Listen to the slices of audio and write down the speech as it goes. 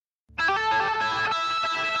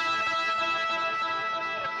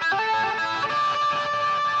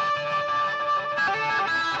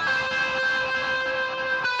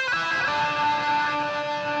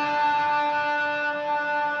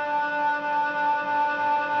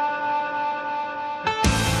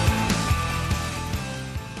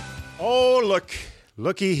Well,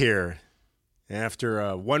 looky here. After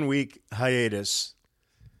a 1-week hiatus,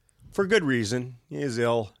 for good reason, he is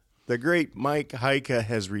ill. The great Mike Heike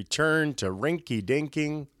has returned to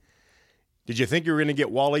rinky-dinking. Did you think you were going to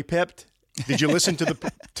get Wally pipped? Did you listen to the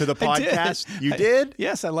podcast? You did?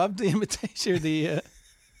 Yes, I loved the invitation.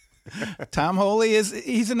 Tom Holy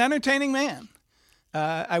he's an entertaining man.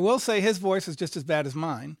 I will say his voice is just as bad as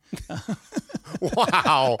mine.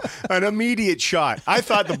 Wow, an immediate shot. I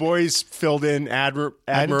thought the boys filled in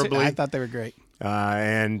admirably. I thought they were great.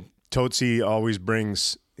 And Tootsie always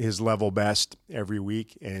brings his level best every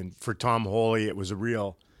week. And for Tom Holy, it was a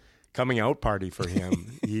real coming out party for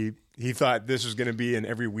him. He thought this was going to be an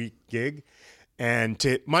every week gig. And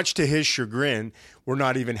much to his chagrin, we're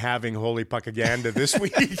not even having Holy Puckaganda this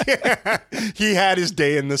week. He had his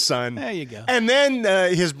day in the sun. There you go. And then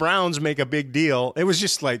his Browns make a big deal. It was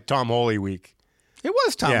just like Tom Holy week. It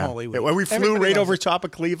was Tom Holy week. We flew right over top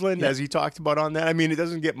of Cleveland, as he talked about on that. I mean, it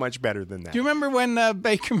doesn't get much better than that. Do you remember when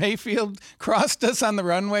Baker Mayfield crossed us on the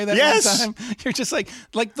runway that one time? You're just like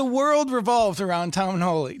the world revolves around Tom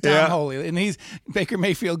Holy. And Baker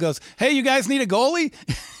Mayfield goes, "Hey, you guys need a goalie?"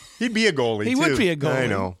 He'd be a goalie, He would be a goalie. I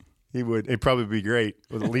know. He would. It'd probably be great.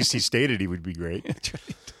 Well, at least he stated he would be great. That's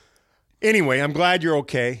right. Anyway, I'm glad you're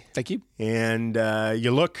okay. Thank you. And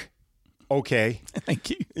you look okay.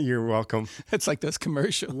 Thank you. You're welcome. It's like those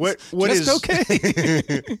commercials. What just is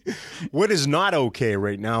okay? What is not okay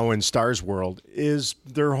right now in Stars World is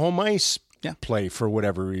their home ice play for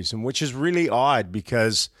whatever reason, which is really odd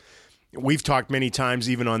because we've talked many times,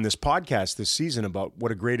 even on this podcast this season, about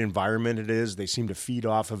what a great environment it is. They seem to feed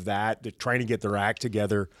off of that. They're trying to get their act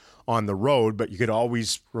together on the road, but you could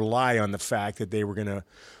always rely on the fact that they were going to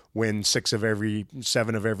win 7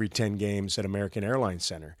 of every 10 games at American Airlines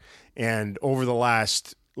Center. And over the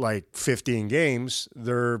last 15 games,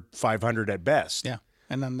 they're 500 at best. Yeah.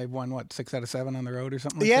 And then they've won, 6 out of 7 on the road or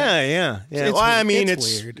something like that? Yeah. Well, I mean,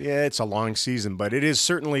 it's weird. Yeah, it's a long season, but it is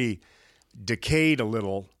certainly decayed a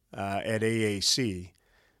little at AAC.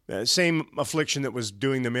 Same affliction that was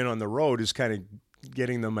doing them in on the road is kind of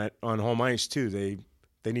getting them on home ice, too. They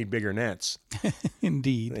need bigger nets.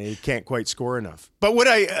 Indeed. They can't quite score enough. But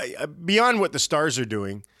beyond what the Stars are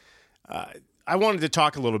doing, I wanted to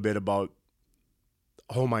talk a little bit about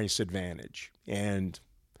home ice advantage and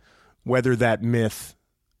whether that myth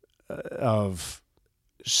of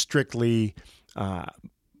strictly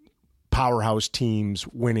powerhouse teams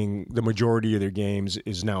winning the majority of their games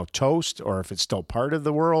is now toast, or if it's still part of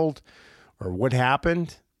the world, or what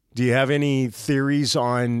happened. Do you have any theories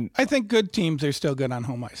on? I think good teams are still good on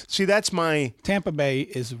home ice. See, that's my Tampa Bay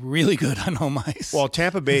is really good on home ice. Well,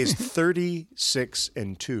 Tampa Bay is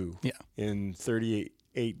 36-2 in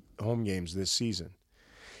 38 home games this season.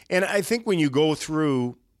 And I think when you go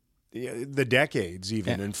through the decades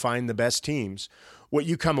even and find the best teams, what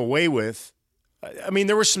you come away with, I mean,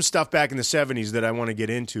 there was some stuff back in the 70s that I want to get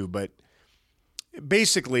into, but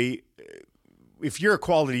basically, if you're a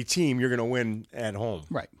quality team, you're going to win at home.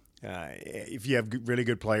 Right. If you have really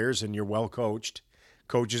good players and you're well coached,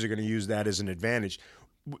 coaches are going to use that as an advantage.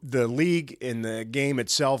 The league and the game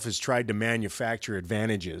itself has tried to manufacture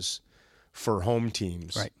advantages for home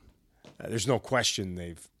teams. Right. There's no question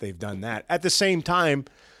they've done that. At the same time,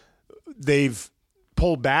 they've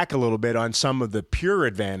pulled back a little bit on some of the pure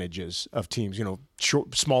advantages of teams.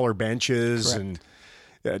 Smaller benches and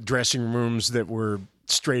dressing rooms that were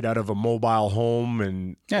straight out of a mobile home,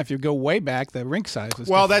 and if you go way back, the rink size was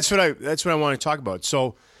well. different. That's what I want to talk about.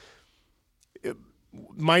 So,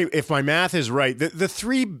 if my math is right, the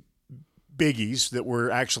three biggies that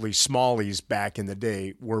were actually smallies back in the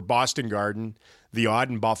day were Boston Garden, the Odd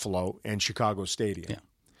in Buffalo, and Chicago Stadium. Yeah.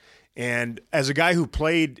 And as a guy who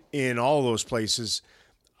played in all of those places,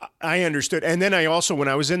 I understood. And then I also, when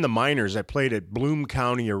I was in the minors, I played at Bloom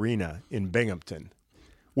County Arena in Binghamton,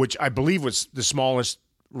 which I believe was the smallest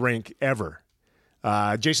rink ever.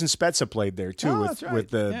 Jason Spezza played there, too,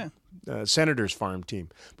 with the Senators farm team.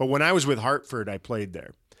 But when I was with Hartford, I played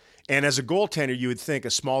there. And as a goaltender, you would think a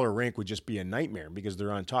smaller rink would just be a nightmare because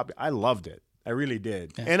they're on top. I loved it. I really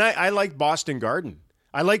did. Yeah. And I liked Boston Garden.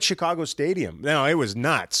 I liked Chicago Stadium. No, it was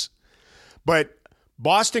nuts. But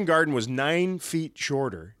Boston Garden was 9 feet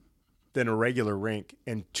shorter than a regular rink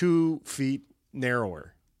and 2 feet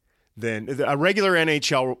narrower. Then a regular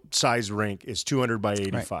NHL size rink is 200 by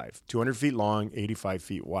 85, right. 200 feet long, 85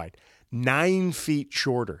 feet wide, 9 feet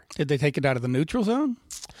shorter. Did they take it out of the neutral zone?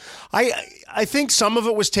 I think some of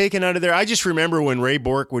it was taken out of there. I just remember when Ray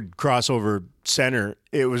Bourque would cross over center,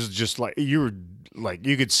 it was just like you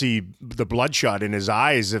could see the bloodshot in his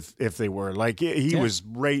eyes if they were like he was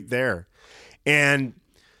right there. And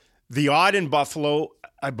the Odd in Buffalo,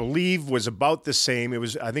 I believe, was about the same.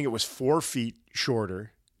 I think it was 4 feet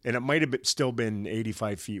shorter, and it might have still been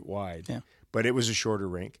 85 feet wide. Yeah. But it was a shorter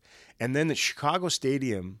rink. And then the Chicago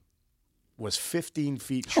Stadium was 15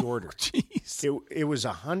 feet shorter. Jeez. It was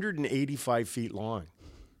 185 feet long.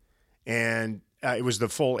 And it was the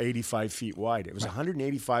full 85 feet wide. It was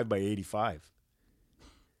 185 by 85.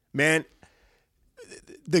 Man,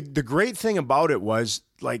 the great thing about it was,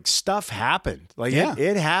 like, stuff happened. Like,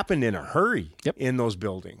 it happened in a hurry in those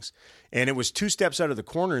buildings. And it was 2 steps out of the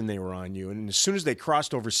corner and they were on you. And as soon as they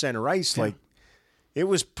crossed over center ice, like, it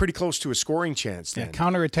was pretty close to a scoring chance then. Yeah,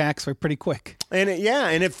 counterattacks were pretty quick. And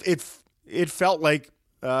it felt like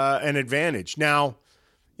an advantage. Now,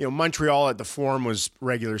 Montreal at the Forum was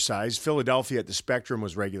regular size. Philadelphia at the Spectrum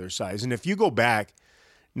was regular size. And if you go back,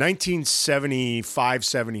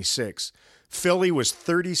 1975-76, Philly was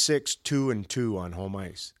 36-2-2 on home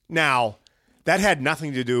ice. Now, that had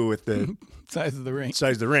nothing to do with the size of the rink.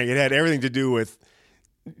 It had everything to do with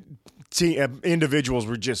individuals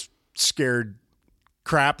were just scared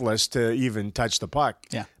crapless to even touch the puck.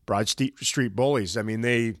 Yeah. Broad Street bullies. I mean,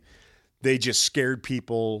 they just scared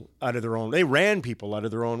people out of their own. They ran people out of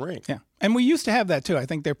their own rink. Yeah, and we used to have that too. I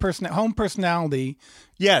think their home personality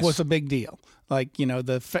was a big deal. Like,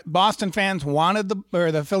 the Boston fans wanted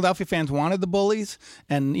the Philadelphia fans wanted the bullies,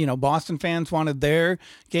 and Boston fans wanted their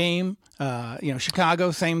game. Chicago,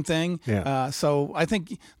 same thing. Yeah. So I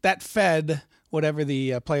think that fed whatever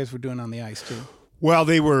the players were doing on the ice too. Well,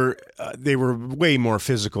 they were way more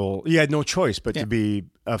physical. You had no choice but to be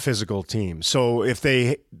a physical team. So if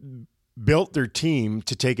they built their team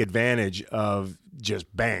to take advantage of just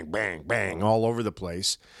bang, bang, bang all over the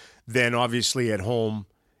place, then obviously at home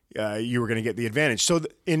you were going to get the advantage. So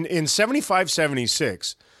in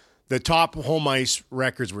 75-76, the top home ice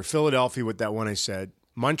records were Philadelphia with that one I said,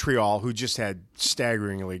 Montreal, who just had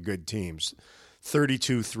staggeringly good teams,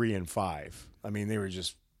 32-3-5. I mean, they were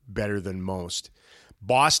just better than most.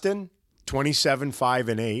 Boston,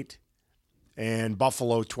 27-5-8, and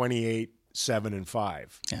Buffalo,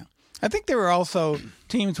 28-7-5. Yeah. I think there were also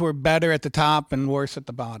teams were better at the top and worse at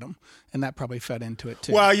the bottom, and that probably fed into it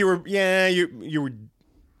too. Well, you were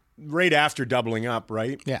right after doubling up,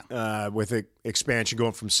 right? Yeah. With the expansion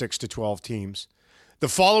going from 6 to 12 teams. The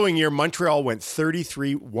following year, Montreal went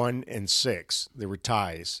 33-1-6. There were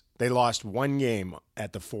ties. They lost 1 game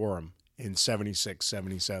at the Forum in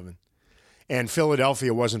 76-77. And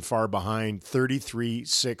Philadelphia wasn't far behind,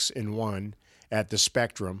 33-6-1 at the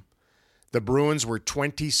Spectrum. The Bruins were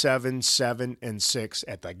 27-7-6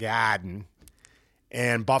 at the Garden,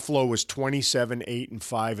 and Buffalo was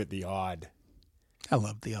 27-8-5 at the Odd. I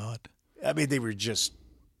love the Odd. I mean, they were.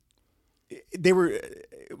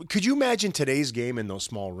 Could you imagine today's game in those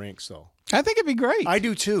small rinks, though? I think it'd be great. I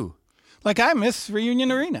do too. Like, I miss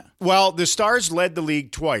Reunion Arena. Well, the Stars led the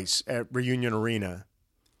league twice at Reunion Arena.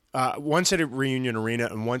 Once at Reunion Arena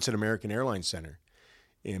and once at American Airlines Center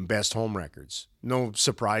in best home records. No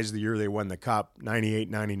surprise, the year they won the Cup,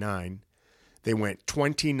 98-99, they went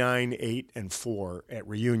 29-8-4 at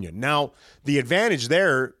Reunion. Now, the advantage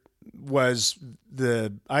there was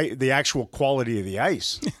the actual quality of the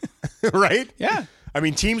ice, right? Yeah. I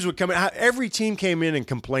mean, teams would come in. Every team came in and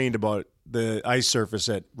complained about the ice surface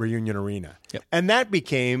at Reunion Arena. Yep. And that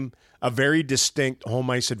became a very distinct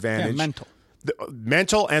home ice advantage. Yeah,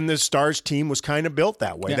 Mental, and the Stars team was kind of built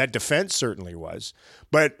that way. Yeah. That defense certainly was.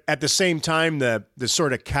 But at the same time, the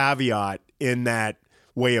sort of caveat in that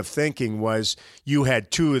way of thinking was you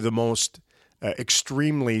had 2 of the most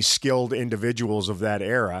extremely skilled individuals of that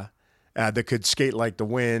era that could skate like the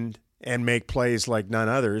wind and make plays like none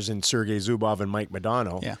others in Sergei Zubov and Mike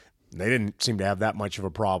Modano. Yeah. They didn't seem to have that much of a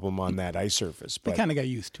problem on that ice surface. But they kind of got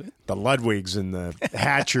used to it. The Ludwigs and the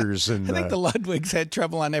Hatchers and I think the Ludwigs had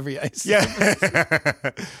trouble on every ice. Yeah.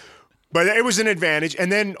 But it was an advantage. And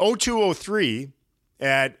then 02-03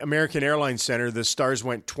 at American Airlines Center, the Stars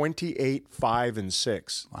went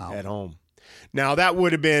 28-5-6 at home. Now that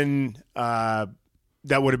would have been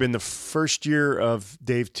the first year of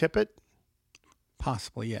Dave Tippett.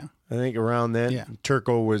 Possibly, yeah. I think around then. Yeah.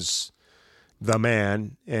 Turco was the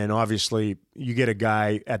man, and obviously you get a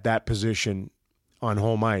guy at that position on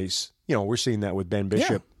home ice. We're seeing that with Ben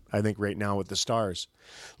Bishop, I think, right now with the Stars.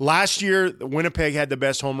 Last year, Winnipeg had the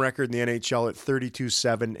best home record in the NHL at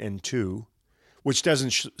 32-7-2, which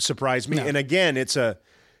doesn't surprise me. No. And again, it's a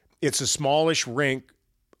smallish rink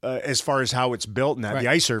as far as how it's built in that. Right. The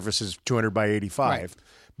ice surface is 200 by 85, right.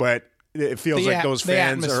 but it feels like those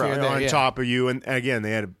fans are on top of you. And again,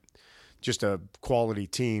 they had just a quality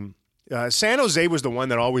team. San Jose was the one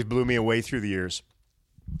that always blew me away through the years,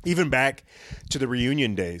 even back to the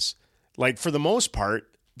Reunion days. Like, for the most part,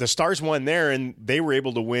 the Stars won there, and they were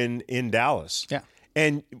able to win in Dallas. Yeah.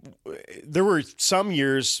 And there were some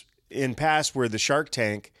years in past where the Shark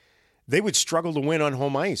Tank, they would struggle to win on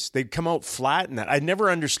home ice. They'd come out flat in that. I never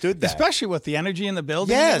understood that. Especially with the energy in the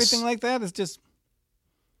building and everything like that. It's just,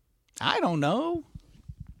 I don't know.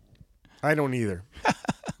 I don't either.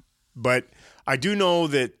 But I do know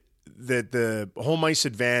that the home ice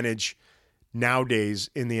advantage nowadays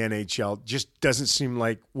in the NHL just doesn't seem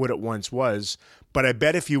like what it once was. But I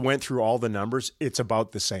bet if you went through all the numbers, it's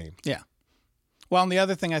about the same. Yeah. Well, and the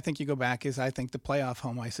other thing I think you go back is I think the playoff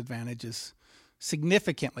home ice advantage is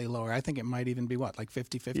significantly lower. I think it might even be like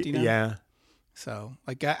 50-50 now? Yeah. So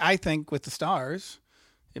I think with the Stars,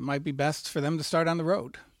 it might be best for them to start on the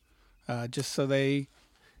road just so they...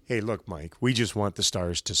 Hey, look, Mike, we just want the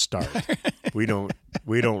Stars to start. We don't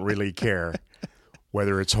really care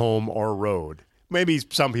whether it's home or road. Maybe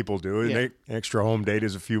some people do. Yeah. Extra home date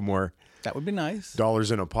is a few more... That would be nice.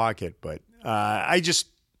 Dollars in a pocket, but I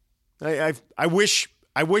wish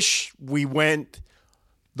we went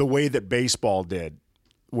the way that baseball did,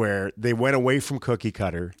 where they went away from cookie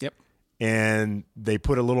cutter. Yep. And they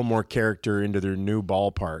put a little more character into their new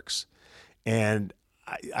ballparks. And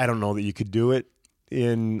I don't know that you could do it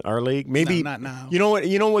in our league. Maybe no, not now. You know what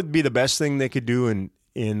would be the best thing they could do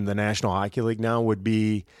in the National Hockey League now would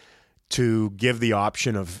be to give the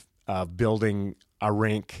option of building a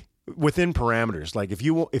rink within parameters. Like if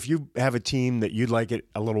you have a team that you'd like it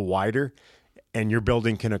a little wider and your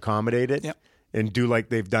building can accommodate it. Yep. And do like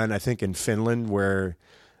they've done, I think, in Finland, where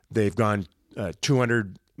they've gone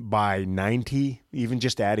 200 by 90, even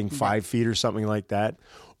just adding 5 feet or something like that.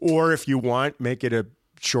 Or if you want, make it a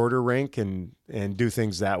shorter rink and do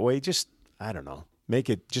things that way. Just, I don't know, make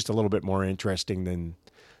it just a little bit more interesting than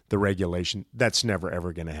the regulation. That's never,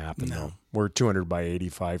 ever going to happen, though. We're 200 by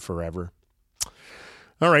 85 forever.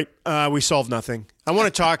 All right, we solved nothing. I want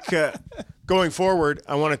to talk, going forward,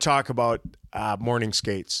 I want to talk about morning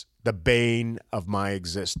skates. The bane of my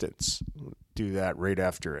existence. Do that right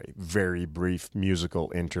after a very brief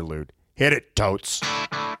musical interlude. Hit it, totes.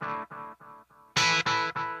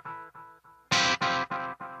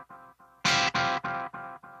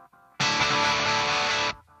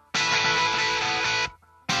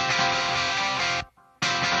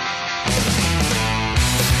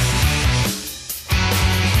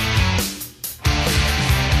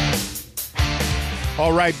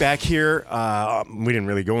 All right, back here. We didn't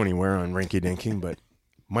really go anywhere on Rinky Dinking, but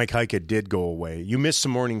Mike Heika did go away. You missed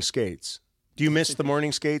some morning skates. Do you miss the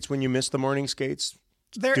morning skates when you miss the morning skates?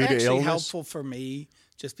 They're actually helpful for me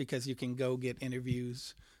just because you can go get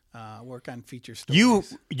interviews, work on feature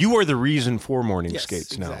stories. You are the reason for morning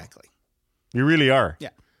skates now. Exactly. You really are. Yeah,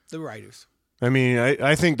 the writers. I mean,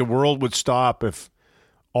 I think the world would stop if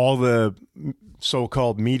all the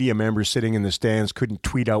so-called media members sitting in the stands couldn't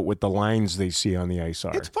tweet out what the lines they see on the ice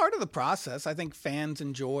are. It's part of the process. I think fans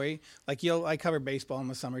enjoy, I cover baseball in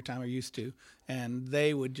the summertime, or used to, and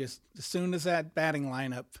they would just, as soon as that batting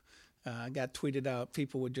lineup got tweeted out,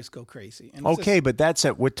 people would just go crazy. And but that's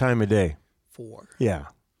at what time of day? 4. Yeah.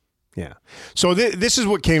 So this is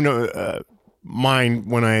what came to mind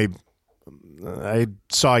when I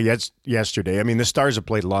saw yesterday. I mean, the Stars have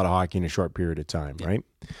played a lot of hockey in a short period of time, right?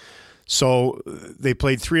 So they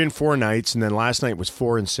played 3 and 4 nights, and then last night was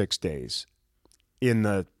 4 and 6 days in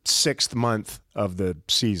the 6th month of the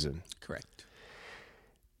season. Correct.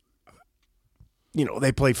 You know,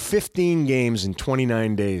 they play 15 games in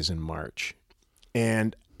 29 days in March.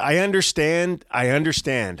 And I understand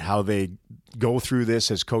how they go through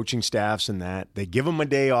this as coaching staffs and that. They give them a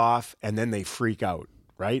day off, and then they freak out,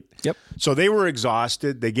 right? Yep. So they were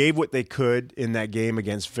exhausted. They gave what they could in that game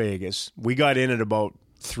against Vegas. We got in at about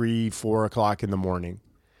 3-4 o'clock in the morning,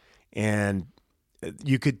 and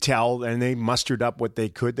you could tell, and they mustered up what they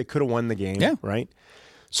could. They could have won the game, right?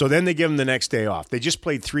 So then they give them the next day off. They just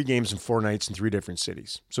played 3 games in 4 nights in 3 different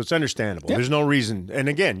cities. So it's understandable. Yep. There's no reason. And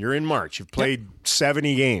again, you're in March. You've played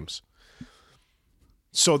 70 games.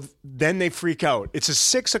 So then they freak out. It's a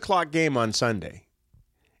 6 o'clock game on Sunday.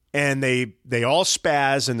 And they all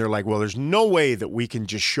spaz, and they're like, well, there's no way that we can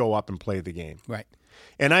just show up and play the game. Right.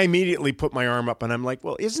 And I immediately put my arm up, and I'm like,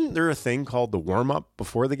 well, isn't there a thing called the warm-up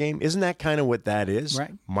before the game? Isn't that kind of what that is?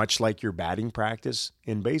 Right. Much like your batting practice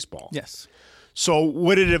in baseball. Yes. So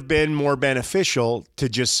would it have been more beneficial to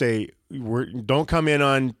just say, don't come in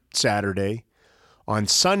on Saturday. On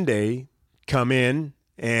Sunday, come in,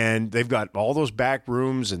 and they've got all those back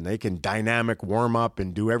rooms, and they can dynamic warm up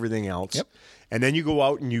and do everything else. Yep. And then you go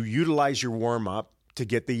out and you utilize your warm-up to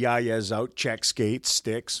get the yayas out, check skates,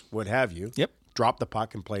 sticks, what have you. Yep. Drop the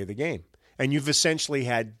puck and play the game. And you've essentially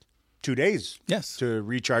had 2 days to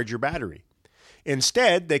recharge your battery.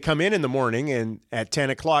 Instead, they come in the morning, and at 10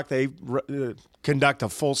 o'clock, they conduct a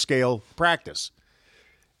full-scale practice.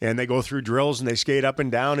 And they go through drills, and they skate up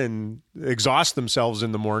and down and exhaust themselves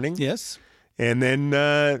in the morning. Yes. And then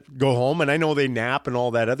go home. And I know they nap and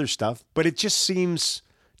all that other stuff, but it just seems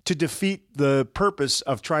to defeat the purpose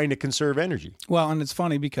of trying to conserve energy. Well, and it's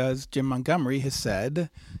funny because Jim Montgomery has said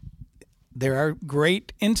there are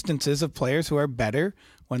great instances of players who are better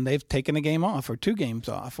when they've taken a game off or 2 games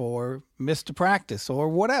off or missed a practice or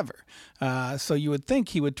whatever. So you would think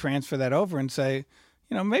he would transfer that over and say,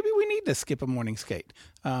 maybe we need to skip a morning skate.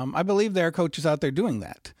 I believe there are coaches out there doing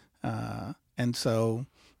that. And so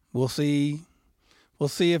we'll see. We'll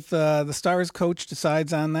see if the Stars coach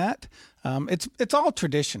decides on that. It's all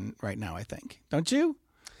tradition right now, I think. Don't you?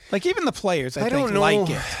 Like even the players, I think, like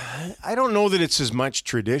it. I don't know that it's as much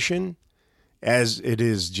tradition as it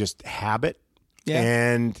is just habit. Yeah.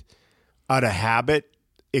 And out of habit,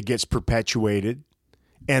 it gets perpetuated.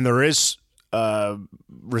 And there is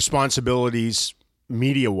responsibilities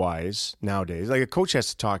media-wise nowadays. Like a coach has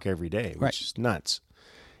to talk every day, which is nuts.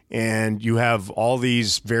 And you have all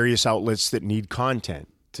these various outlets that need content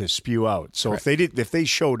to spew out. So if they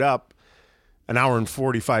showed up an hour and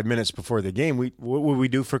 45 minutes before the game, what would we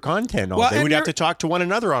do for content all day? We'd have to talk to one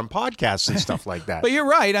another on podcasts and stuff like that. But you're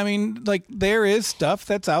right. I mean, like there is stuff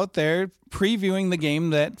that's out there previewing the game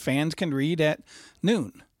that fans can read at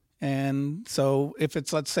noon. And so if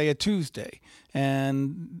it's, let's say, a Tuesday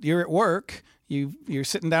and you're at work, you're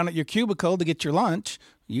sitting down at your cubicle to get your lunch,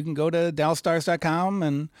 you can go to DallasStars.com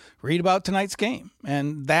and read about tonight's game.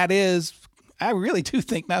 And that is, I really do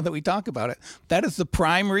think now that we talk about it, that is the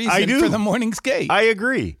prime reason for the morning skate. I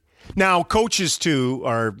agree. Now, coaches too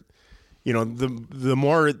are, the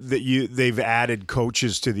more that they've added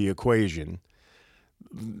coaches to the equation,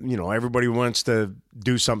 everybody wants to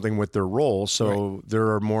do something with their role. So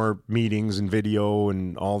there are more meetings and video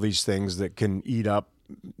and all these things that can eat up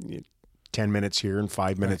 10 minutes here and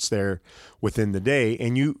 5 minutes there within the day.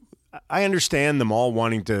 And I understand them all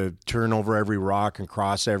wanting to turn over every rock and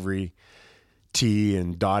cross every T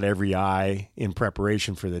and dot every I in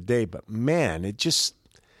preparation for the day. But man, it just,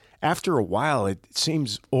 after a while, it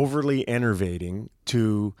seems overly enervating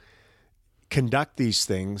to conduct these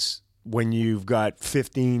things when you've got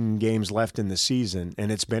 15 games left in the season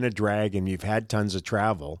and it's been a drag and you've had tons of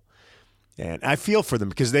travel. And I feel for them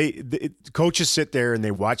because the coaches sit there and they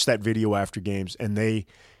watch that video after games and they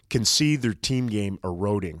can see their team game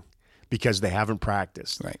eroding because they haven't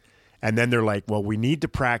practiced. Right. And then they're like, well, we need to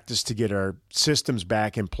practice to get our systems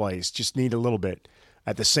back in place. Just need a little bit.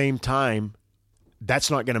 At the same time, that's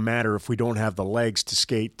not going to matter if we don't have the legs to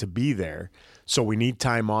skate to be there. So we need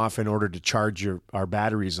time off in order to charge our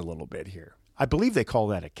batteries a little bit here. I believe they call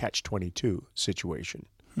that a catch-22 situation.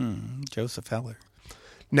 Joseph Heller.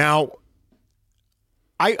 Now,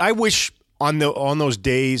 I wish on those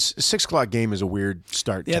days, 6 o'clock game is a weird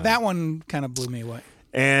start time. Yeah, that one kind of blew me away.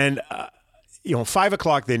 And 5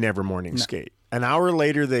 o'clock, they never morning skate. An hour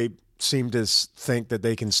later, they seem to think that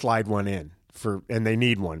they can slide one in and they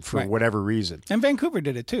need one for whatever reason. And Vancouver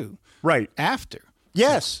did it too. Right. After.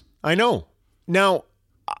 Yes, I know. Now,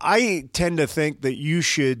 I tend to think that you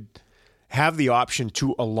should have the option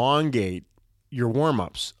to elongate your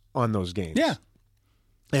warm-ups on those games. Yeah.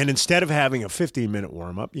 And instead of having a 15-minute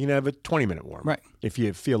warm-up, you can have a 20-minute warm-up if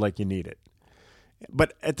you feel like you need it.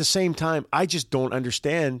 But at the same time, I just don't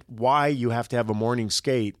understand why you have to have a morning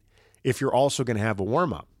skate if you're also going to have a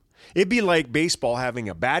warm-up. It'd be like baseball having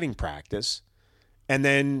a batting practice and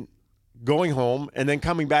then going home and then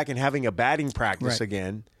coming back and having a batting practice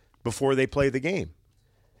again before they play the game.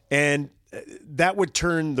 And that would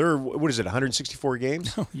turn their, 164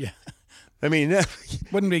 games? Oh, yeah. I mean,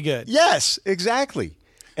 wouldn't be good. Yes, exactly.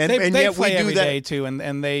 And they yet play we do every that day too,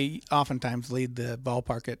 and they oftentimes lead the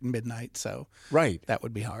ballpark at midnight, so that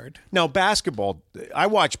would be hard. Now basketball, I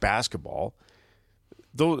watch basketball.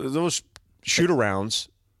 Those shoot-arounds,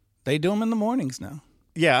 they do them in the mornings now.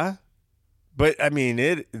 Yeah, but I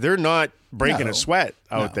mean, they're not breaking a sweat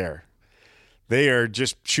out there. They are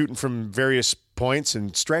just shooting from various points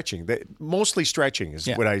and stretching. Mostly stretching is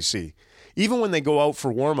what I see. Even when they go out for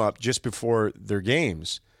warm-up just before their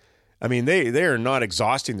games, I mean, they are not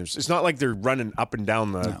exhausting themselves. It's not like they're running up and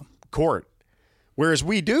down the court, whereas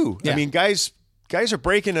we do. Yeah. I mean, guys are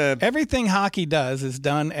breaking everything hockey does is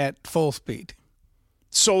done at full speed.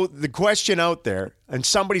 So the question out there, and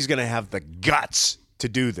somebody's going to have the guts to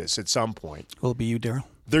do this at some point. Will it be you, Daryl?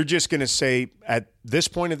 They're just going to say at this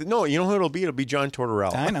point, no, you know who it'll be? It'll be John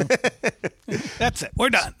Tortorella. I know. That's it. We're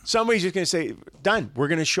done. Somebody's just going to say, done. We're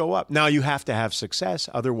going to show up. Now you have to have success.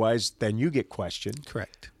 Otherwise, then you get questioned.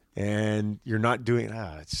 Correct. and you're not doing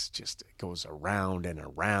it's just it goes around and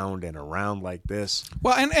around and around like this.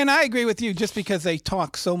 Well, and I agree with you just because they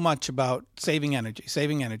talk so much about saving energy,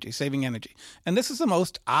 and this is the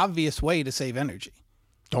most obvious way to save energy.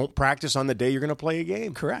 Don't practice on the day you're going to play a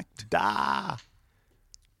game. Correct. I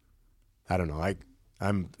don't know.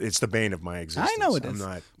 It's the bane of my existence. I know it is.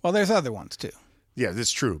 Well, there's other ones too. Yeah,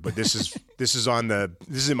 that's true, but this is this is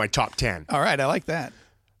in my top 10. All right, I like that.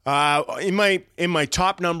 In my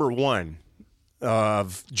top number 1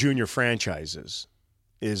 of junior franchises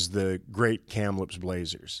is the great Kamloops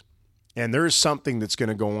Blazers. And there is something that's going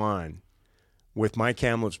to go on with my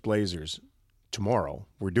Kamloops Blazers tomorrow.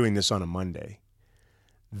 We're doing this on a Monday.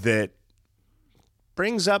 That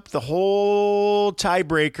brings up the whole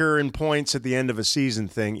tiebreaker and points at the end of a season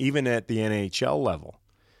thing, even at the NHL level.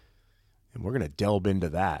 And we're going to delve into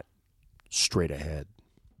that straight ahead.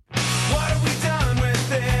 What have we done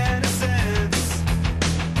with innocence?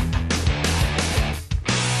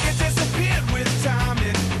 It disappeared with time.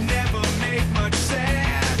 It never made much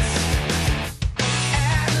sense.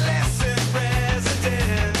 Adolescent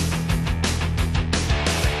resident,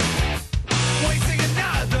 wasting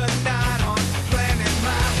another night on planning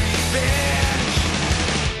my revenge.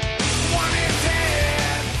 1 in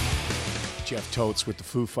 10. Jeff Totes with the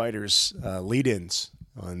Foo Fighters lead-ins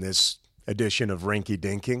on this edition of Rinky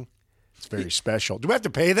Dinking. It's very special. Do we have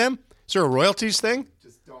to pay them? Is there a royalties thing?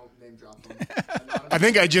 Just don't name drop them. I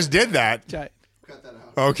think I just did that. Cut that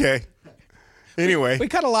out. Okay. Anyway. We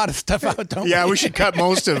cut a lot of stuff out, don't we? Yeah, we should cut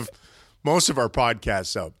most of our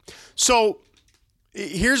podcasts out. So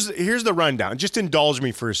here's the rundown. Just indulge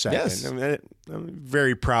me for a second. Yes. I'm a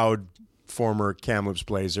very proud former Kamloops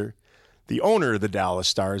Blazer. The owner of the Dallas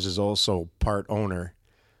Stars is also part owner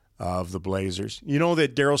of the Blazers. You know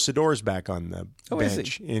that Daryl Sador's back on the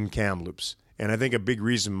bench in Kamloops. And I think a big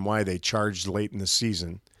reason why they charged late in the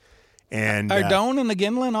season. And Are Doan and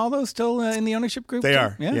McGinley, all those still in the ownership group? They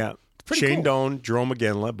are, yeah. Shane cool. Doan, Jerome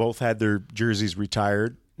McGinley, both had their jerseys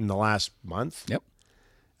retired in the last month. Yep.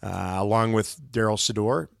 Along with Daryl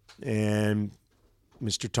Sador and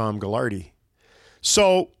Mr. Tom Ghilardi.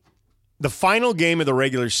 So the final game of the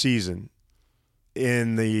regular season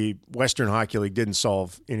in the Western Hockey League didn't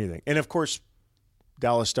solve anything. And, of course,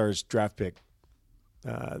 Dallas Stars draft pick,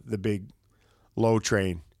 the big low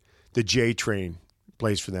train, the J train,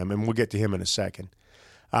 plays for them, and we'll get to him in a second.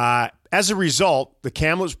 As a result, the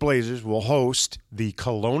Kamloops Blazers will host the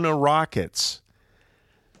Kelowna Rockets,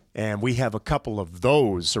 and we have a couple of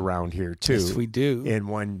those around here, too. Yes, we do. In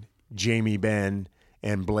one, Jamie Benn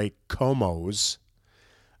and Blake Comeaus.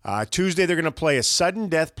 Tuesday, they're going to play a sudden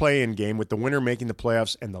death play-in game with the winner making the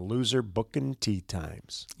playoffs and the loser booking tee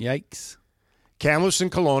times. Yikes. Kamloops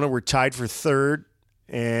and Kelowna were tied for third,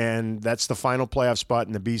 and that's the final playoff spot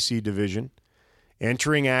in the BC division.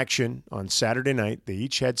 Entering action on Saturday night, they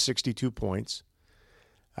each had 62 points.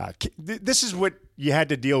 This is what you had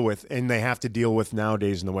to deal with, and they have to deal with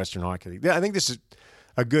nowadays in the Western Hockey League. I think this is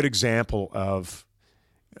a good example of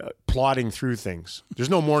plodding through things. There's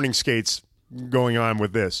no morning skates going on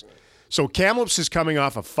with this. So Kamloops is coming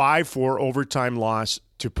off a 5-4 overtime loss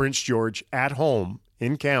to Prince George at home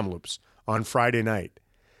in Kamloops on Friday night.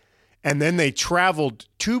 And then they traveled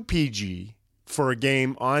to PG for a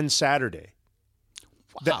game on Saturday.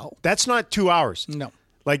 Wow. That's not 2 hours. No.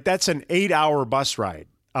 Like, that's an 8-hour bus ride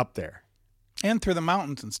up there. And through the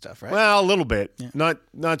mountains and stuff, right? Well, a little bit. Yeah.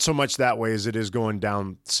 Not so much that way as it is going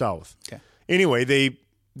down south. Okay. Anyway,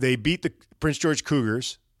 they beat the Prince George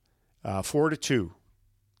Cougars 4-2.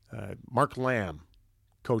 Mark Lamb,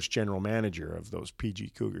 coach general manager of those PG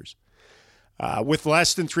Cougars. With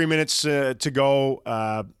less than 3 minutes to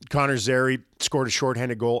go, Connor Zary scored a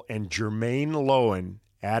shorthanded goal, and Jermaine Lowen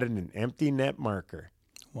added an empty net marker.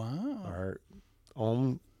 Wow. Our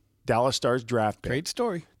own Dallas Stars draft pick. Great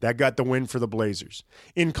story. That got the win for the Blazers.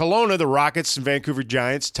 In Kelowna, the Rockets and Vancouver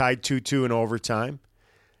Giants tied 2-2 in overtime.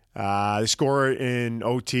 They score in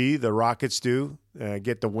OT. The Rockets do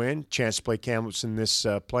get the win. Chance to play Kamloops in this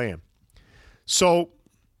play-in. So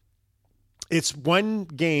it's one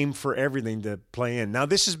game for everything to play in. Now,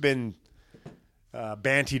 this has been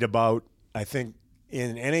bantied about, I think,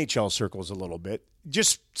 in NHL circles a little bit,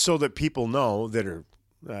 just so that people know that are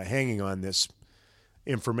hanging on this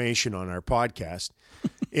information on our podcast.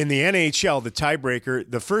 In the NHL,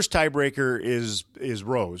 the first tiebreaker is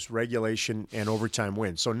rows, regulation and overtime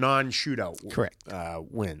wins. So non-shootout Correct.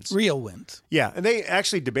 Wins. Real wins. Yeah, and they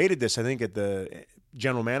actually debated this, I think, at the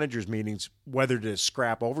general managers' meetings, whether to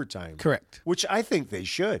scrap overtime. Correct. Which I think they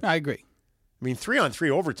should. I agree. I mean,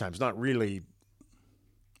 3-on-3 overtime is not really...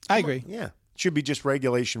 I agree. Yeah. It should be just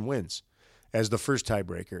regulation wins. as the first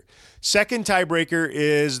tiebreaker. Second tiebreaker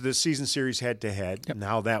is the season series head-to-head and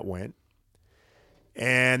how that went.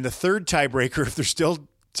 And the third tiebreaker, if they're still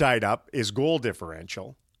tied up, is goal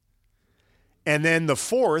differential. And then the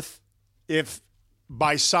fourth, if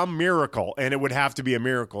by some miracle, and it would have to be a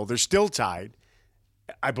miracle, they're still tied,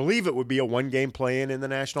 I believe it would be a one-game play-in in the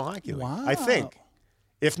National Hockey League. Wow. I think.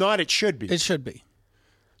 If not, it should be. It should be.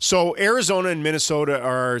 So Arizona and Minnesota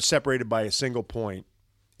are separated by a single point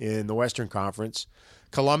in the Western Conference.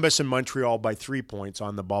 Columbus and Montreal by 3 points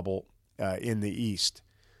on the bubble in the East.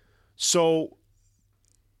 So,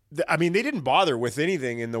 I mean, they didn't bother with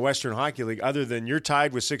anything in the Western Hockey League other than you're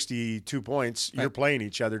tied with 62 points. You're playing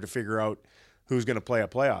each other to figure out who's going to play a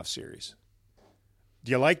playoff series.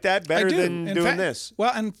 Do you like that better than doing this?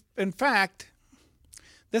 Well, in fact,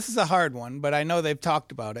 this is a hard one, but I know they've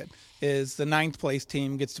talked about it, is the 9th place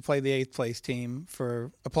team gets to play the 8th place team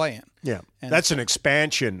for a play-in. Yeah. That's an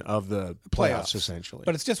expansion of the playoffs, essentially.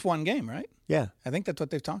 But it's just one game, right? Yeah. I think that's what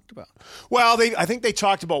they've talked about. Well, I think they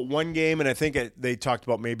talked about one game, and I think they talked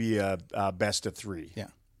about maybe a best of 3. Yeah.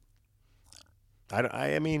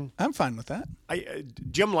 I mean, I'm fine with that.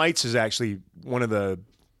 Jim Lites is actually one of the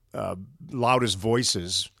loudest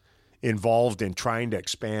voices involved in trying to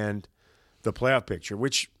expand the playoff picture,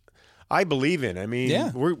 which I believe in. I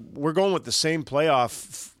mean, we're going with the same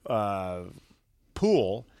playoff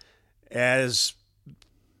pool as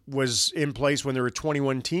was in place when there were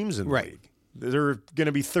 21 teams in the league. There are going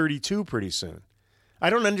to be 32 pretty soon. I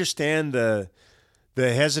don't understand the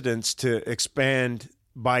hesitance to expand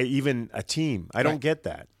by even a team. I don't get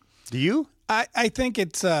that. Do you? I think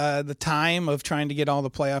it's the time of trying to get all the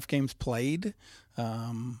playoff games played.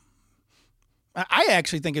 I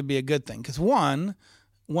actually think it'd be a good thing because, one,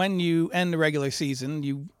 when you end the regular season,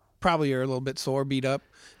 you probably are a little bit sore, beat up,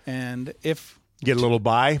 and if get a little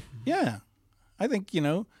bye. Yeah, I think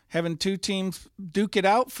having 2 teams duke it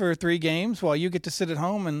out for 3 games while you get to sit at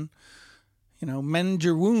home and mend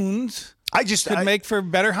your wounds. Could make for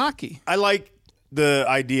better hockey. I like the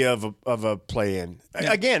idea of a play-in.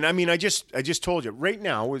 Yeah. Again, I mean, I just told you right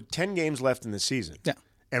now with 10 games left in the season. Yeah,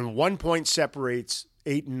 and 1 point separates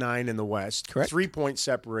 8 and 9 in the West. Correct. 3 points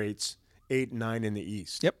separates 8 and 9 in the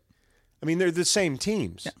East. Yep. I mean, they're the same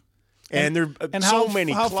teams. Yeah. And there are so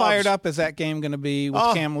many how clubs. Fired up is that game going to be with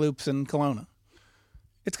Kamloops and Kelowna?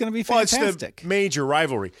 It's going to be fantastic. Well, it's the major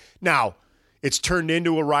rivalry. Now, it's turned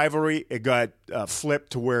into a rivalry. It got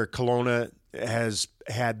flipped to where Kelowna has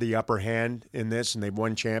had the upper hand in this, and they've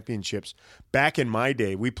won championships. Back in my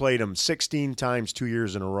day, we played them 16 times 2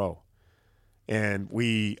 years in a row, and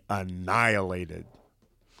we annihilated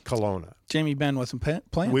Kelowna. Jamie Benn wasn't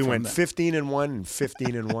playing. We went 15-1 and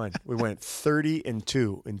 15-1. We went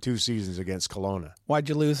 30-2 in 2 seasons against Kelowna. Why'd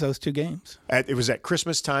you lose those 2 games? It was at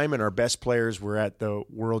Christmas time, and our best players were at the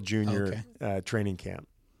World Junior training camp.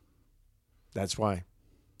 That's why.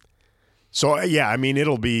 So yeah, I mean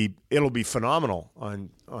it'll be phenomenal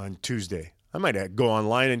on Tuesday. I might go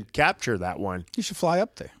online and capture that one. You should fly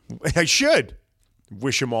up there. I should.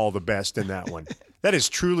 Wish them all the best in that one. That is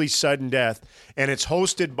truly sudden death, and it's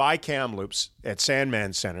hosted by Kamloops at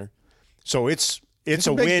Sandman Center. So it's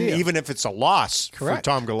a win, deal. Even if it's a loss for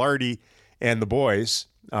Tom Ghilardi and the boys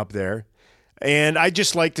up there. And I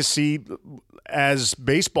just like to see, as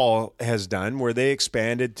baseball has done, where they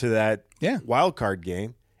expanded to that wild card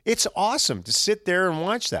game. It's awesome to sit there and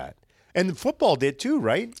watch that. And the football did too,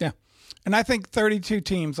 right? Yeah. And I think 32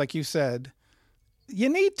 teams, like you said, you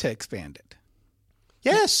need to expand it.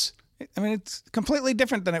 Yes. I mean, it's completely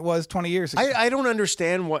different than it was 20 years ago. I don't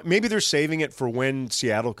understand what. Maybe they're saving it for when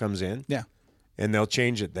Seattle comes in. Yeah. And they'll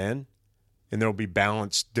change it then. And there'll be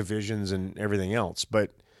balanced divisions and everything else.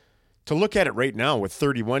 But to look at it right now with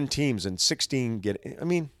 31 teams and 16 get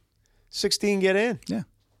in. Yeah.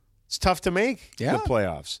 It's tough to make the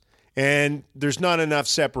playoffs. And there's not enough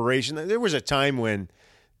separation. There was a time when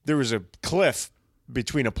there was a cliff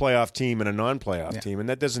between a playoff team and a non-playoff team, and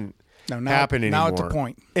that doesn't happen anymore. Now it's a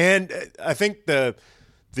point. And I think the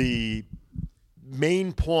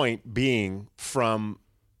main point being from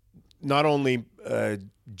not only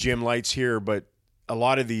Jim Lites here, but a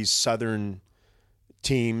lot of these southern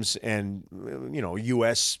teams and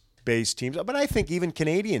U.S.-based teams, but I think even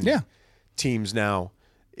Canadian teams now,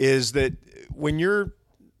 is that when you're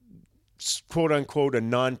quote-unquote a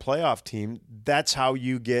non-playoff team, that's how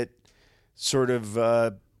you get sort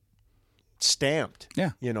of stamped.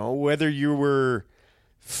 Yeah. Whether you were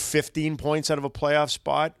 15 points out of a playoff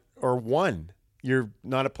spot or 1, you're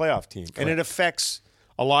not a playoff team. Correct. And it affects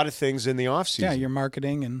a lot of things in the offseason. Yeah, your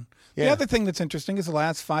marketing. And the other thing that's interesting is the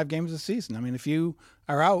last 5 games of the season. I mean, if you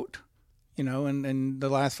are out, and the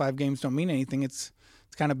last 5 games don't mean anything, it's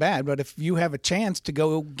it's kind of bad. But if you have a chance to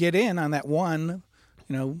go get in on that one,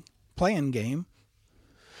 playing game.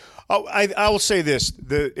 Oh, I will say this: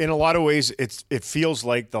 in a lot of ways, it feels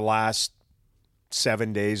like the last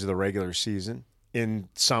 7 days of the regular season in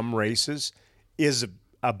some races is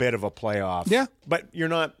a bit of a playoff. Yeah, but you're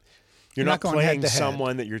not playing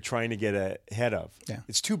someone that you're trying to get ahead of. Yeah.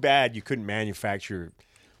 It's too bad you couldn't manufacture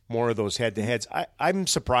more of those head-to-heads. I'm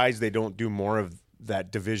surprised they don't do more of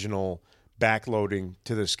that divisional backloading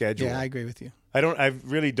to the schedule. Yeah, I agree with you. I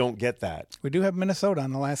really don't get that. We do have Minnesota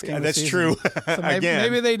on the last game of the season. True. So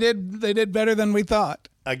maybe they did better than we thought.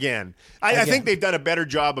 Again. I think they've done a better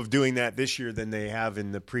job of doing that this year than they have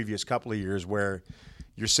in the previous couple of years, where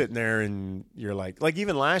you're sitting there and you're like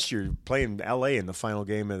even last year playing LA in the final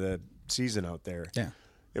game of the season out there. Yeah.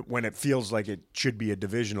 When it feels like it should be a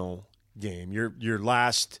divisional game. Your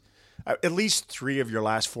last at least 3 of your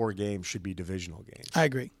last 4 games should be divisional games. I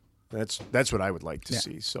agree. That's what I would like to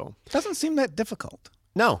see. So doesn't seem that difficult.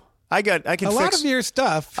 No. I can fix a lot of your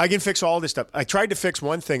stuff. I can fix all this stuff. I tried to fix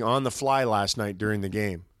one thing on the fly last night during the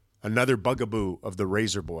game. Another bugaboo of the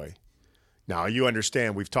Razor Boy. Now, you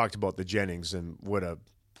understand, we've talked about the Jennings and what a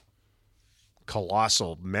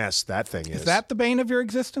colossal mess that thing is. Is that the bane of your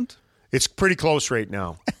existence? It's pretty close right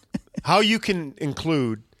now. How you can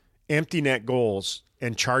include empty net goals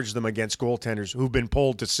and charge them against goaltenders who've been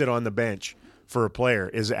pulled to sit on the bench for a player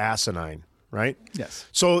is asinine, right? Yes.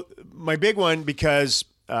 So my big one, because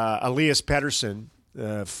Elias Pettersson,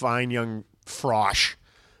 fine young frosh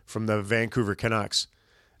from the Vancouver Canucks,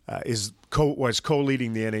 was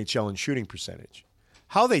co-leading the NHL in shooting percentage.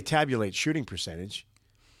 How they tabulate shooting percentage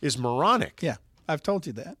is moronic. Yeah, I've told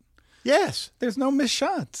you that. Yes. There's no missed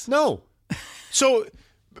shots. No. So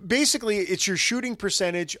basically, it's your shooting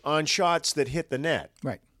percentage on shots that hit the net.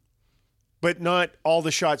 Right. But not all the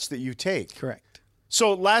shots that you take. Correct.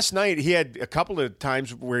 So last night, he had a couple of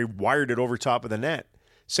times where he wired it over top of the net.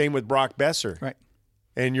 Same with Brock Besser. Right.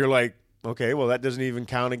 And you're like, okay, well, that doesn't even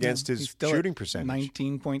count against his shooting percentage.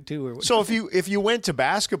 19.2 or whatever. So if you went to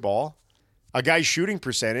basketball, a guy's shooting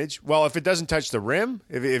percentage, well, if it doesn't touch the rim,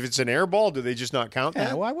 if it's an air ball, do they just not count that?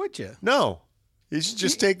 Yeah, why would you? No. You should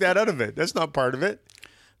just take that out of it. That's not part of it.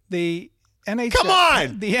 The NHL. Come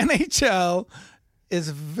on! The NHL is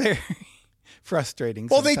very frustrating.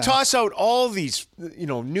 Well, they toss out all these,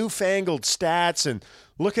 newfangled stats and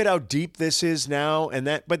look at how deep this is now and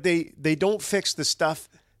that, but they don't fix the stuff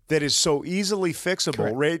that is so easily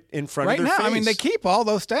fixable right in front of their face. Right now, I mean, they keep all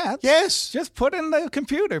those stats. Yes. Just put in the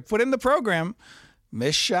computer, put in the program,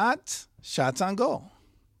 missed shots, shots on goal.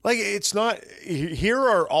 Like, it's not, here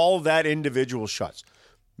are all that individual shots.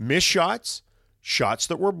 Missed shots, shots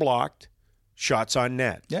that were blocked, shots on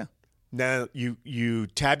net. Yeah. Now, you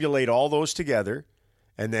tabulate all those together,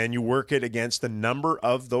 and then you work it against the number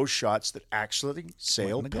of those shots that actually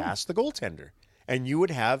sail past the goaltender. And you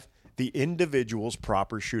would have the individual's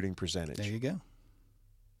proper shooting percentage. There you go.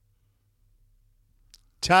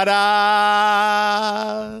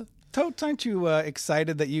 Ta-da! Totes, aren't you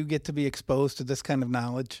excited that you get to be exposed to this kind of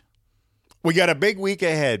knowledge? We got a big week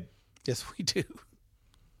ahead. Yes, we do.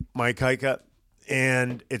 Mike Heika.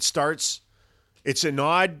 And it starts, it's an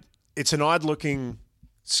odd looking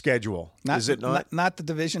schedule. Is it not? Not the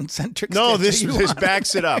division-centric No, schedule. this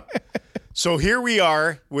backs it up. So here we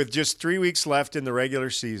are with just 3 weeks left in the regular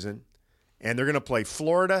season, and they're going to play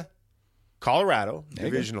Florida, Colorado,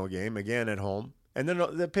 divisional game, again at home, and then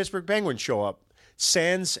the Pittsburgh Penguins show up,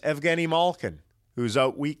 sans Evgeny Malkin, who's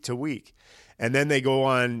out week to week. And then they go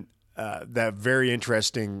on that very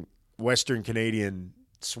interesting Western Canadian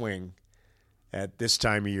swing at this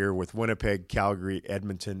time of year with Winnipeg, Calgary,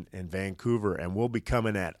 Edmonton, and Vancouver. And we'll be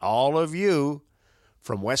coming at all of you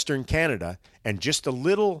from Western Canada. And just a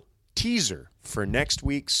little teaser for next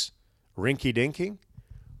week's Rinky Dinking.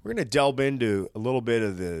 We're going to delve into a little bit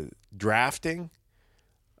of the drafting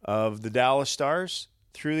of the Dallas Stars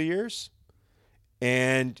through the years.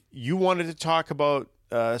 And you wanted to talk about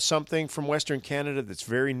something from Western Canada that's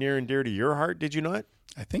very near and dear to your heart, did you not?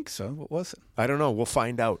 I think so. What was it? I don't know. We'll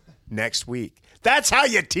find out next week. That's how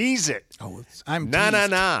you tease it. Oh, I'm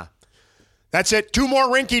Nah. That's it. 2 more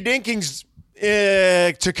Rinky Dinkings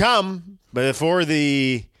to come before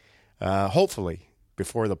the, hopefully,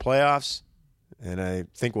 before the playoffs. And I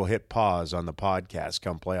think we'll hit pause on the podcast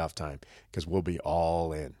come playoff time because we'll be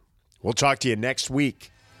all in. We'll talk to you next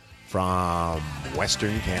week from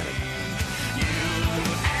Western Canada.